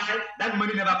or you die, that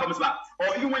money never comes back.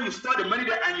 Or even when you store the money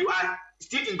there and you are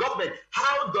still in government,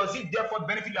 how does it therefore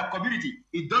benefit your community?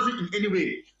 It doesn't in any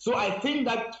way. So I think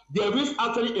that there is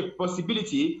actually a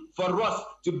possibility for us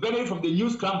to benefit from the new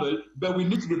scramble, but we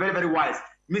need to be very, very wise.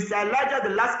 Mr. Elijah,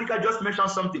 the last speaker, just mentioned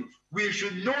something. We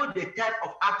should know the type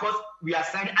of accords we are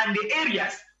signing and the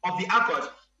areas of the accords.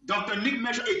 Dr. Nick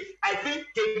mentioned it. I think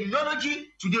technology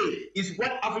today is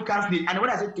what Africans need. And when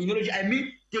I say technology, I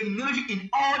mean technology in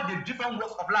all the different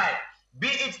walks of life. Be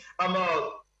it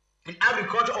in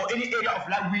agriculture or any area of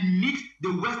life, we need the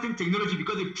Western technology,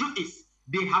 because the truth is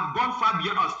they have gone far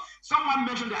beyond us. Someone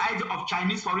mentioned the idea of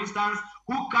Chinese, for instance,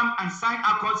 who come and sign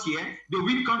accords here, they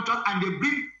win contracts, and they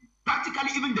bring practically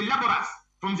even the laborers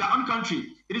from their own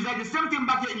country. It is like the same thing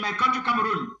back here in my country,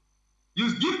 Cameroon.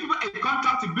 You give people a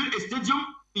contract to build a stadium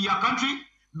in your country,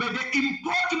 but they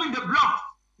import even the block,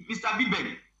 Mr.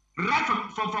 Biben, right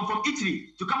from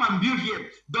Italy to come and build here.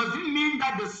 Does it mean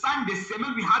that the sand, the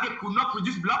cement we have here could not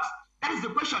produce blocks? That is the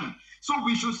question. So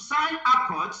we should sign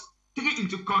accords taking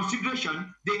into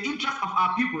consideration the interest of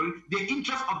our people, the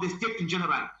interest of the state in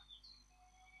general.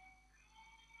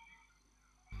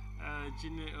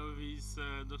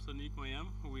 Dr. Nick Moyam,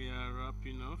 we are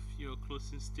wrapping off your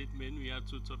closing statement. We had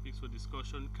two topics for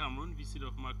discussion: Cameroon, visit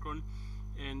of Macron,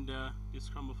 and the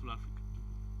Scramble for Africa.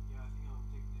 Yeah, I think I'll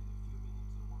take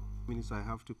a few minutes I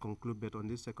have to conclude, but on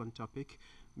this second topic,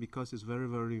 because it's very,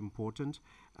 very important,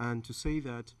 and to say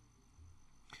that,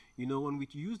 you know, when we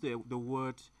use the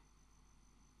word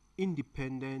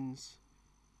independence,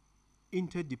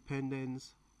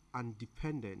 interdependence, and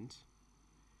dependent,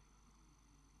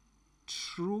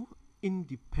 true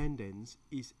independence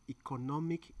is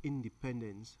economic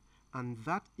independence, and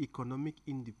that economic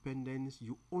independence,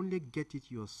 you only get it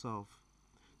yourself.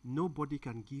 Nobody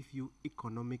can give you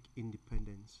economic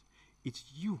independence. It's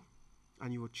you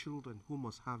and your children who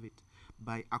must have it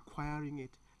by acquiring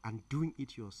it and doing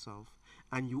it yourself.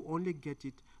 And you only get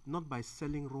it not by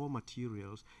selling raw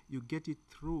materials, you get it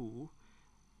through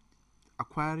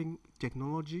acquiring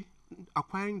technology.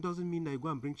 Acquiring doesn't mean that you go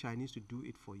and bring Chinese to do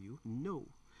it for you. No.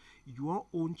 Your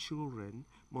own children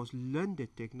must learn the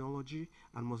technology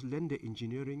and must learn the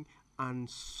engineering and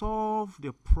solve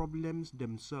the problems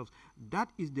themselves. That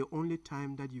is the only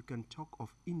time that you can talk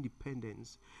of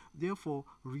independence. Therefore,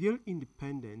 real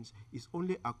independence is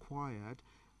only acquired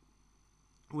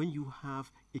when you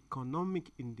have economic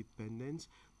independence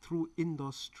through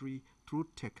industry, through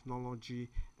technology,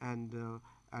 and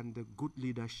good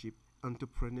leadership,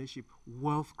 entrepreneurship,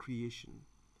 wealth creation.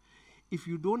 If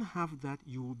you don't have that,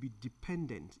 you will be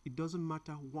dependent. It doesn't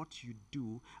matter what you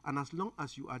do, and as long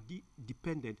as you are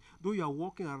dependent, though you are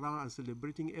walking around and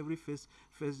celebrating every first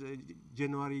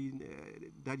January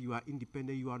that you are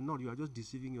independent, you are not. You are just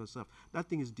deceiving yourself. That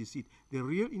thing is deceit. The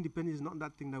real independence is not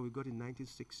that thing that we got in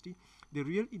 1960. The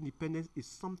real independence is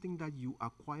something that you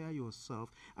acquire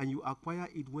yourself, and you acquire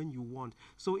it when you want.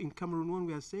 So in Cameroon, when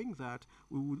we are saying that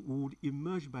we would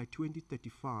emerge by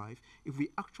 2035, if we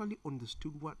actually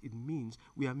understood what it means,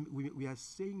 we are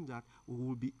saying that we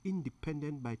will be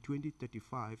independent by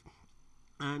 2035.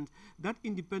 And that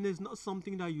independence is not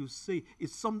something that you say,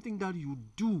 it's something that you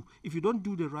do. If you don't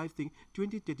do the right thing,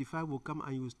 2035 will come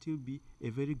and you will still be a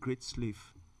very great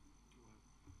slave.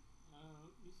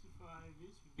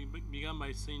 We began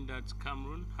by saying that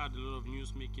Cameroon had a lot of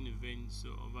news-making events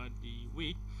over the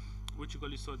week, which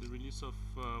you saw the release of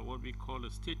what we call a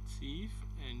state thief,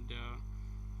 and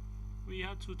we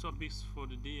had two topics for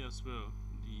the day as well: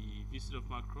 the visit of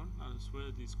Macron, as well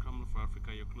as the Scramble for Africa.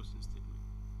 Your closing statement.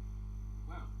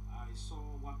 Well, I saw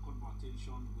what caught my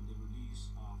attention with the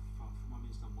release of former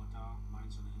Minister of Water,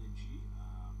 Mines and Energy,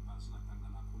 Basil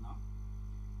Tanganakuna,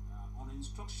 on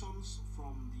instructions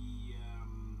from the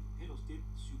head of state,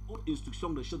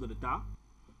 instruction de chef de l'État,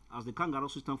 as the kangaroo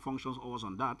system functions, always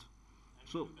on that.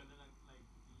 So,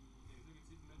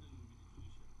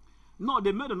 no,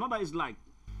 they made another is like,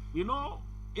 you know,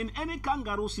 in any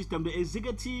kangaroo system, the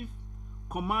executive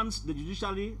commands the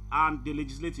judiciary and the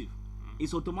legislative.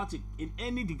 It's automatic in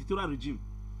any dictatorial regime.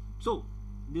 So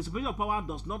the separation of power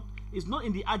is not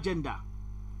in the agenda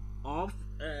of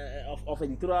a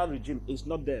dictatorial regime. It's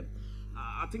not there.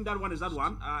 I think that one is that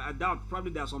one. I doubt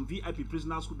probably there are some VIP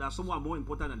prisoners that are somewhat more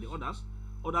important than the others.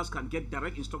 Others can get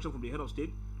direct instruction from the head of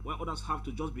state, while others have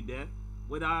to just be there,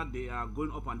 whether they are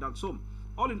going up and down. So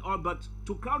all in all, but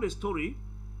to crown the story,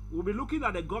 we'll be looking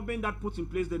at the government that puts in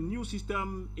place the new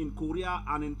system in Korea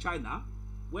and in China,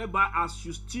 whereby as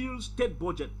you steal state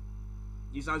budget,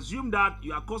 it's assumed that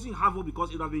you are causing havoc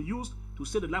because it has been used to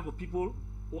save the life of people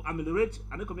or ameliorate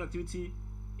an economic activity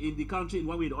in the country in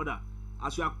one way or the other.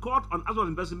 As you are caught on act of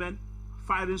embezzlement,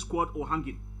 firing squad or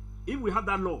hanging. If we have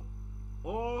that law,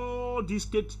 all these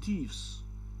state thieves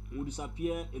will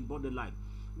disappear in borderline.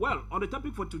 Well, on the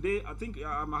topic for today, I think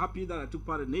I'm happy that I took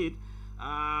part in it.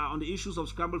 On the issues of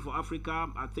Scramble for Africa,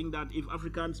 I think that if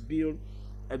Africans build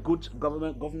a good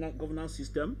governance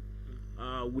system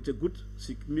with a good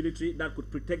military that could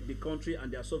protect the country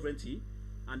and their sovereignty,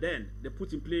 and then they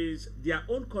put in place their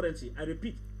own currency, I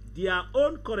repeat, their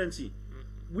own currency,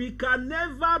 we can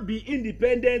never be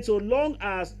independent so long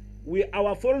as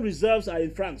our foreign reserves are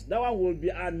in francs. That one will be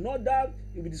another,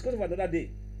 it will be discussed for another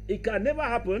day. It can never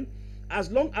happen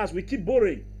as long as we keep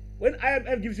borrowing. When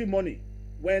IMF gives you money,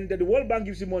 when the World Bank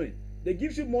gives you money, they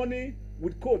give you money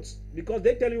with codes because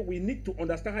they tell you we need to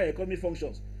understand how your economy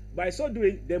functions. By so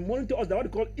doing, they monitor us. They what they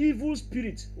call evil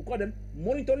spirits. We call them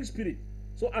monitoring spirit.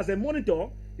 So as a monitor,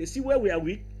 they see where we are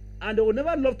weak, and they will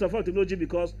never love transfer technology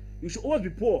because you should always be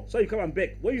poor. So you come and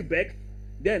beg. When you beg,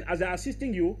 then as they're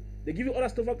assisting you, they give you other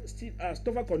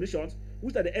stuffer conditions,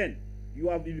 which at the end you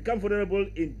become vulnerable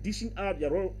in dishing out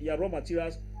your raw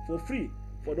materials for free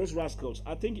for those rascals.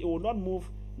 I think it will not move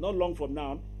not long from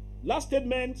now. Last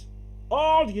statement: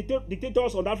 all the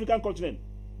dictators on the African continent,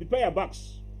 prepare your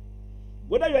bags.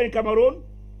 Whether you are in Cameroon,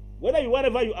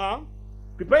 wherever you are,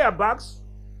 prepare your bags.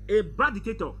 A bad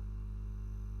dictator,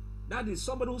 that is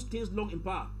somebody who stays long in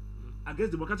power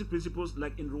against democratic principles,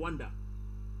 like in Rwanda,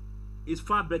 is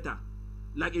far better.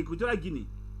 Like Equatorial Guinea,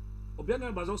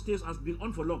 Obiang Bazoum stays has been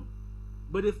on for long.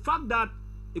 But the fact that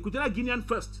Equatorial Guinean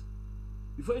first,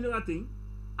 before any other thing,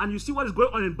 and you see what is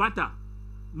going on in Bata,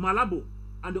 Malabo,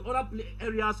 and the other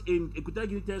areas in Equatorial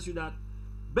Guinea tells you that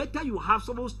better you have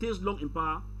someone who stays long in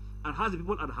power and has the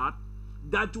people at heart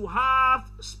than to have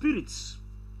spirits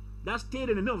that stayed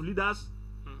in the name of leaders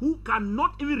who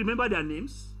cannot even remember their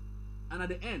names, and at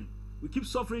the end, we keep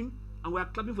suffering and we are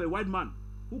clapping for a white man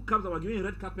who comes and we're giving a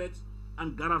red carpet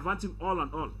and gallivanting all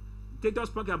and all. Take us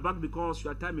back your back because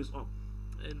your time is up.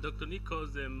 And Dr. Nick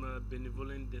calls them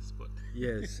benevolent despots.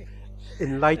 Yes.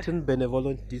 Enlightened,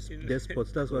 benevolent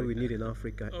despots. That's what we need in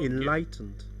Africa. Okay.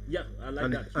 Enlightened. Yeah, I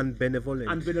like that. And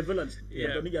benevolent. And benevolent. Yeah.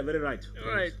 Dr. Nick, you're very right.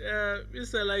 All right.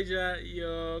 Mr. Elijah,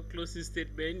 your closing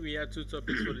statement. We had two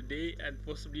topics for the day, and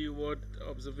possibly what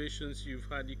observations you've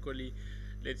had equally.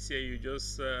 Let's say you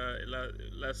just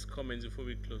last comments before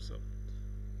we close up.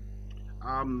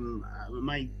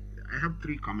 I have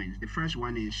three comments. The first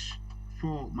one is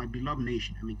for my beloved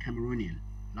nation. I'm a Cameroonian.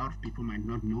 A lot of people might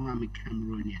not know I'm a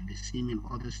Cameroonian. They see me in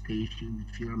other stations,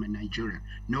 they feel I'm a Nigerian.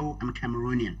 No, I'm a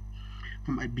Cameroonian.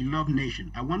 For my beloved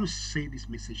nation, I want to say this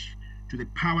message to the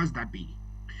powers that be.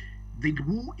 The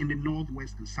war in the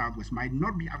Northwest and Southwest might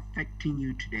not be affecting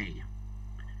you today.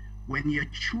 When your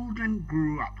children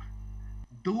grow up,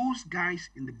 those guys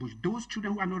in the bush, those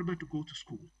children who are not able to go to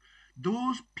school,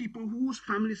 those people whose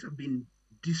families have been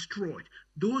destroyed,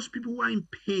 those people who are in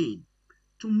pain,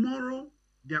 tomorrow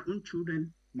their own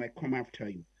children might come after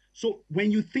you. So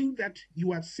when you think that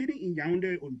you are sitting in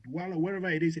Yaoundé or Douala or wherever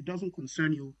it is, it doesn't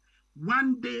concern you,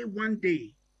 one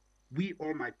day, we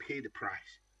all might pay the price.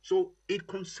 So it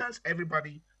concerns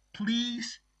everybody.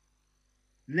 Please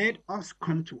let us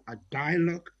come to a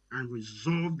dialogue and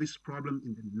resolve this problem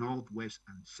in the Northwest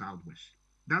and Southwest.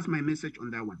 That's my message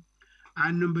on that one.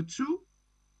 And number two,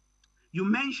 you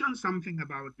mentioned something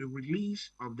about the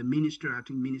release of the minister, I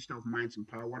think Minister of Mines and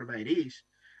Power, whatever it is,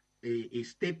 a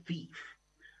state thief.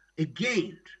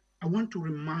 Again, I want to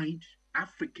remind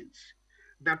Africans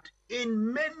that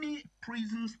in many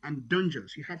prisons and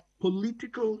dungeons, you have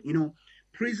political,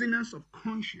 prisoners of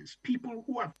conscience, people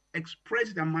who have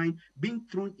expressed their mind being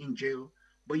thrown in jail,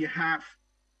 but you have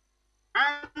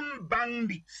armed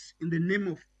bandits in the name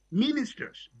of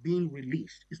ministers being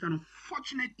released. It's an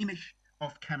unfortunate image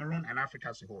of Cameroon and Africa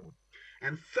as a whole.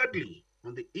 And thirdly,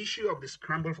 on the issue of the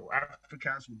Scramble for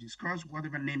Africa, as we discuss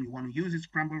whatever name you want to use, it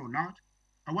Scramble or not,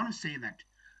 I want to say that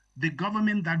the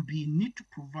government that be need to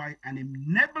provide an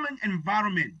enabling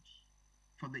environment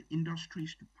for the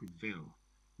industries to prevail.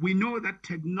 We know that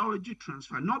technology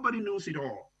transfer, nobody knows it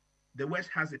all. The West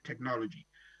has the technology.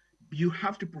 You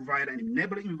have to provide an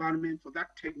enabling environment for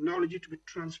that technology to be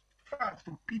transferred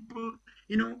for people,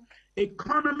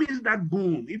 economies that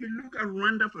boom. If you look at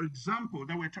Rwanda, for example,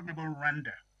 that we're talking about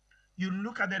Rwanda, you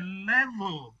look at the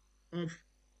level of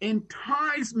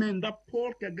enticement that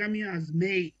Paul Kagame has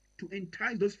made to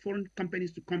entice those foreign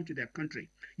companies to come to their country.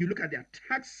 You look at their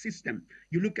tax system.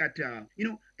 You look at,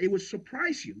 it will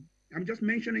surprise you. I'm just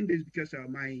mentioning this because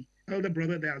my elder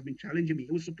brother there has been challenging me.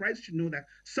 It will surprise you to know that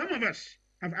some of us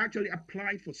have actually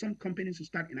applied for some companies to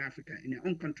start in Africa, in their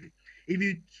own country. If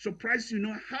it surprises you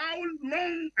know how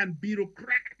long and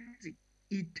bureaucratic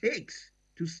it takes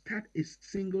to start a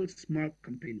single small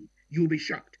company. You'll be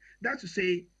shocked. That's to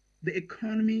say, the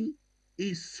economy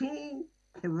is so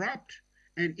corrupt,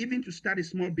 and even to start a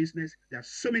small business, there are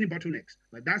so many bottlenecks.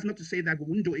 But that's not to say that we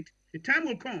won't do it. The time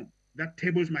will come that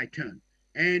tables might turn.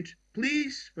 And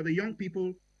please, for the young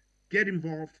people, get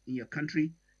involved in your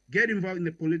country, get involved in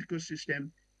the political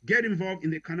system, get involved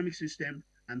in the economic system,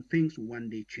 and things will one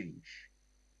day change.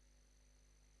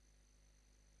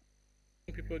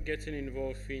 People getting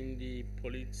involved in the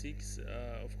politics,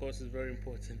 of course, is very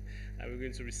important, and we're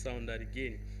going to resound that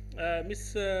again.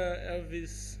 Mr.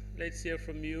 Elvis, let's hear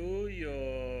from you,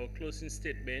 your closing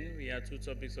statement. We have two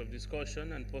topics of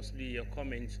discussion and possibly your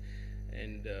comments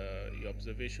and your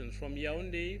observations from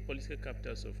Yaoundé, political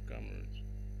capitals of Cameroon.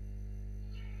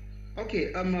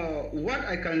 Okay, what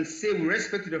I can say with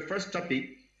respect to the first topic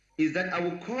is that I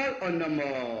will call on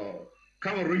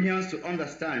Cameroonians to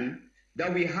understand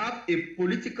that we have a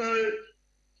political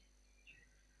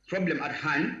problem at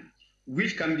hand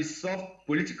which can be solved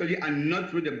politically and not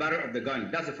through the barrel of the gun.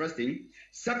 That's the first thing.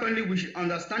 Secondly, we should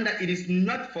understand that it is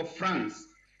not for France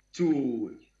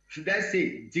to, should I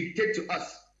say, dictate to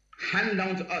us, hand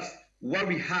down to us what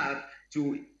we have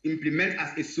to implement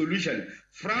as a solution.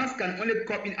 France can only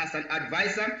come in as an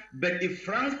advisor, but if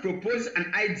France proposes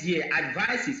an idea,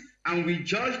 advises, and we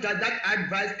judge that that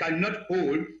advice cannot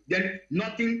hold, then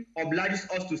nothing obliges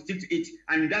us to stick to it.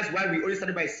 And that's why we always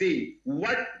started by saying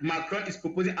what Macron is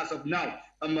proposing as of now,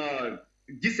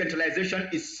 decentralization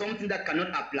is something that cannot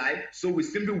apply, so we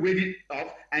simply wave it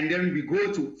off and then we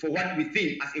go to for what we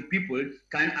think as a people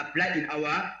can apply in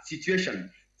our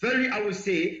situation. Thirdly, I would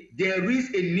say there is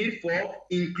a need for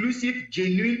inclusive,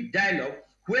 genuine dialogue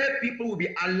where people will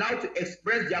be allowed to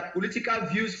express their political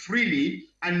views freely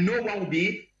and no one will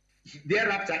be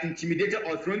thereafter intimidated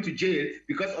or thrown to jail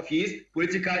because of his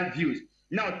political views.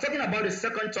 Now, talking about the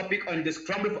second topic on the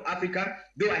Scramble for Africa,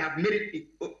 though I have made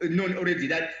it known already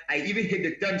that I even hate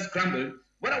the term scramble,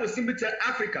 what I would simply tell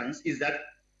Africans is that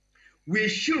we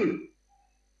should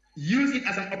use it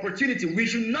as an opportunity. We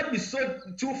should not be so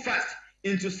too fast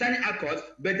into signing accords,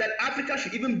 but that Africa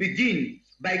should even begin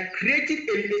by creating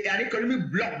an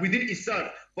economic bloc within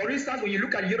itself. For instance, when you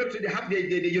look at Europe, they have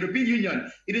the European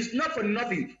Union. It is not for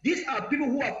nothing. These are people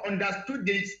who have understood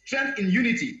the strength in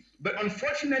unity. But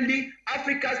unfortunately,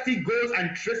 Africa still goes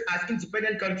and treats as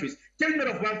independent countries. Take note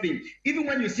of one thing. Even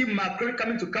when you see Macron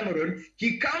coming to Cameroon,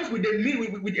 he comes with a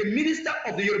minister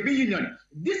of the European Union.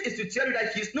 This is to tell you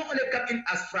that he's not only coming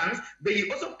as France, but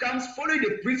he also comes following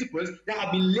the principles that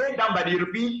have been laid down by the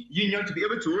European Union to be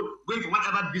able to go into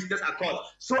whatever business accord.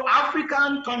 So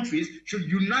African countries should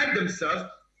unite themselves,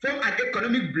 form an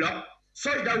economic bloc,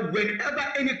 such that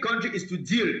whenever any country is to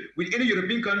deal with any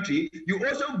European country, you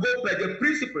also go by the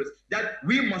principles that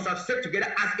we must have set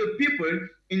together as a people.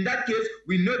 In that case,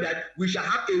 we know that we shall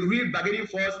have a real bargaining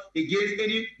force against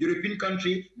any European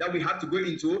country that we have to go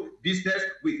into business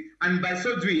with. And by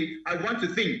so doing, I want to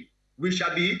think we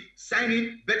shall be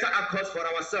signing better accords for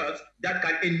ourselves that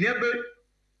can enable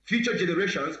future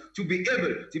generations to be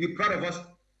able to be proud of us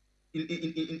in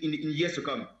years to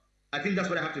come. I think that's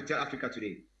what I have to tell Africa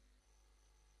today.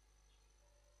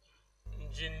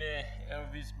 Engineer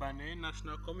Elvis Bane,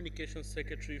 National Communications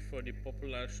Secretary for the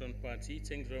Popular Action Party.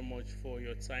 Thanks very much for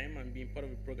your time and being part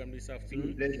of the program this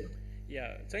afternoon. Pleasure.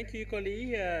 Yeah, thank you,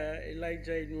 colleague.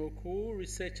 Elijah Inwoku,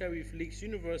 researcher with Leeds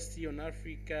University on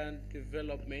African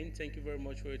development. Thank you very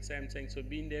much for your time. Thanks for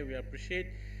being there. We appreciate.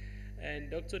 And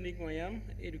Dr. Nick Mayam,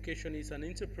 educationist and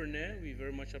entrepreneur. We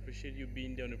very much appreciate you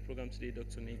being there on the program today,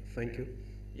 Dr. Nick. Thank you.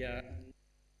 Yeah.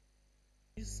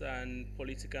 And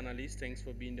political analyst, thanks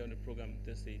for being there on the program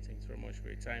this day. Thanks very much for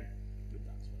your time.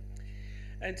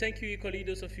 And thank you equally,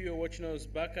 those of you who are watching us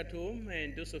back at home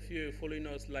and those of you who are following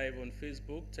us live on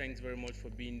Facebook. Thanks very much for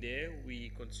being there.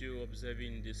 We continue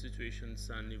observing the situations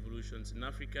and evolutions in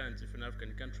Africa and different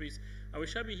African countries, and we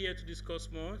shall be here to discuss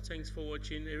more. Thanks for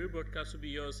watching. A rebroadcast will be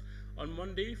yours on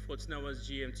Monday, 14 hours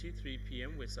GMT, 3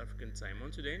 p.m. West African time.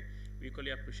 Until then, we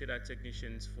equally appreciate our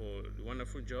technicians for the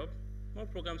wonderful job. More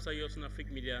programs are yours on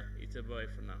Afrique Media. It's a bye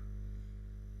for now.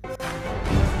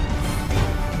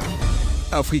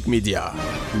 Afrique Media,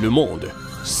 le monde,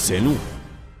 c'est nous.